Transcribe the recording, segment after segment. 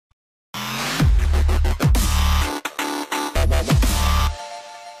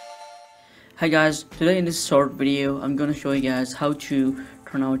Hi guys, today in this short video I'm gonna show you guys how to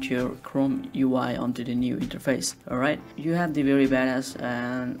turn out your Chrome UI onto the new interface. Alright, you have the very badass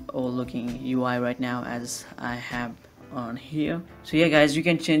and old looking UI right now as I have on here. So yeah guys, you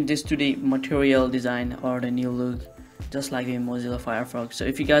can change this to the material design or the new look just like in Mozilla Firefox. So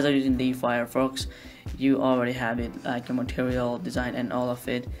if you guys are using the Firefox, you already have it like a material design and all of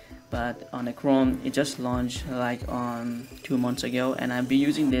it. But on the Chrome, it just launched like on 2 months ago, and I've been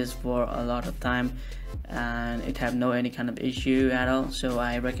using this for a lot of time and it have no any kind of issue at all. So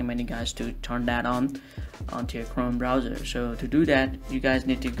I recommend you guys to turn that on onto your Chrome browser. So to do that, you guys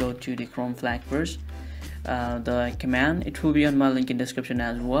need to go to the Chrome flag first. The command, it will be on my link in description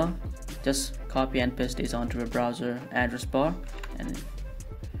as well. Just copy and paste this onto your browser address bar, and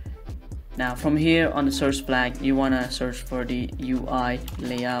now from here on the search flag, you want to search for the UI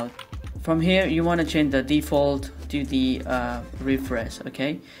layout. From here you want to change the default to the refresh,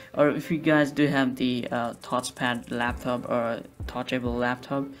 okay? Or if you guys do have the touchpad laptop or touchable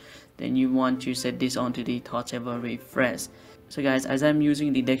laptop, then you want to set this onto the touchable refresh. So guys, as I'm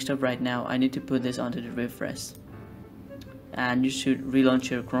using the desktop right now, I need to put this onto the refresh, and you should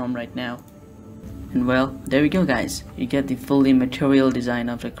relaunch your Chrome right now. And well, there we go guys, you get the fully material design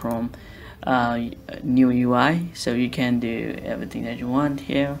of the Chrome new UI. So you can do everything that you want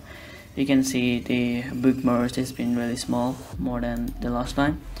here. You can see the bookmarks has been really small, more than the last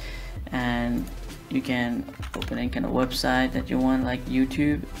time, and you can open any kind of website that you want like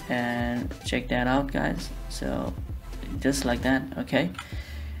YouTube and check that out guys. So just like that, okay?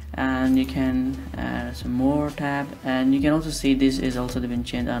 And you can add some more tab, and you can also see this is also been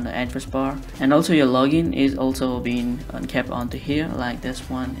changed on the address bar, and also your login is also being kept onto here like this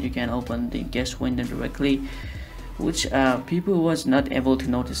one. You can open the guest window directly, which people was not able to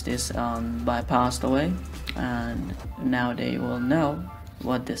notice this by passed away, and now they will know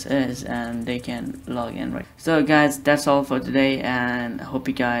what this is and they can log in, right? So guys, that's all for today, and I hope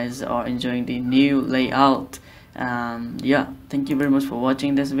you guys are enjoying the new layout. Yeah, thank you very much for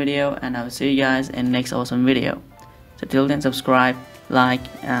watching this video, and I will see you guys in the next awesome video. So till then, subscribe, like,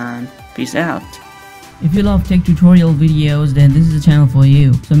 and peace out. If you love tech tutorial videos, then this is the channel for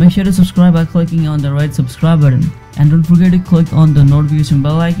you. So make sure to subscribe by clicking on the red subscribe button, and don't forget to click on the notification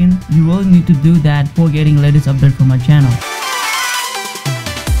bell icon. You really need to do that for getting latest update from my channel.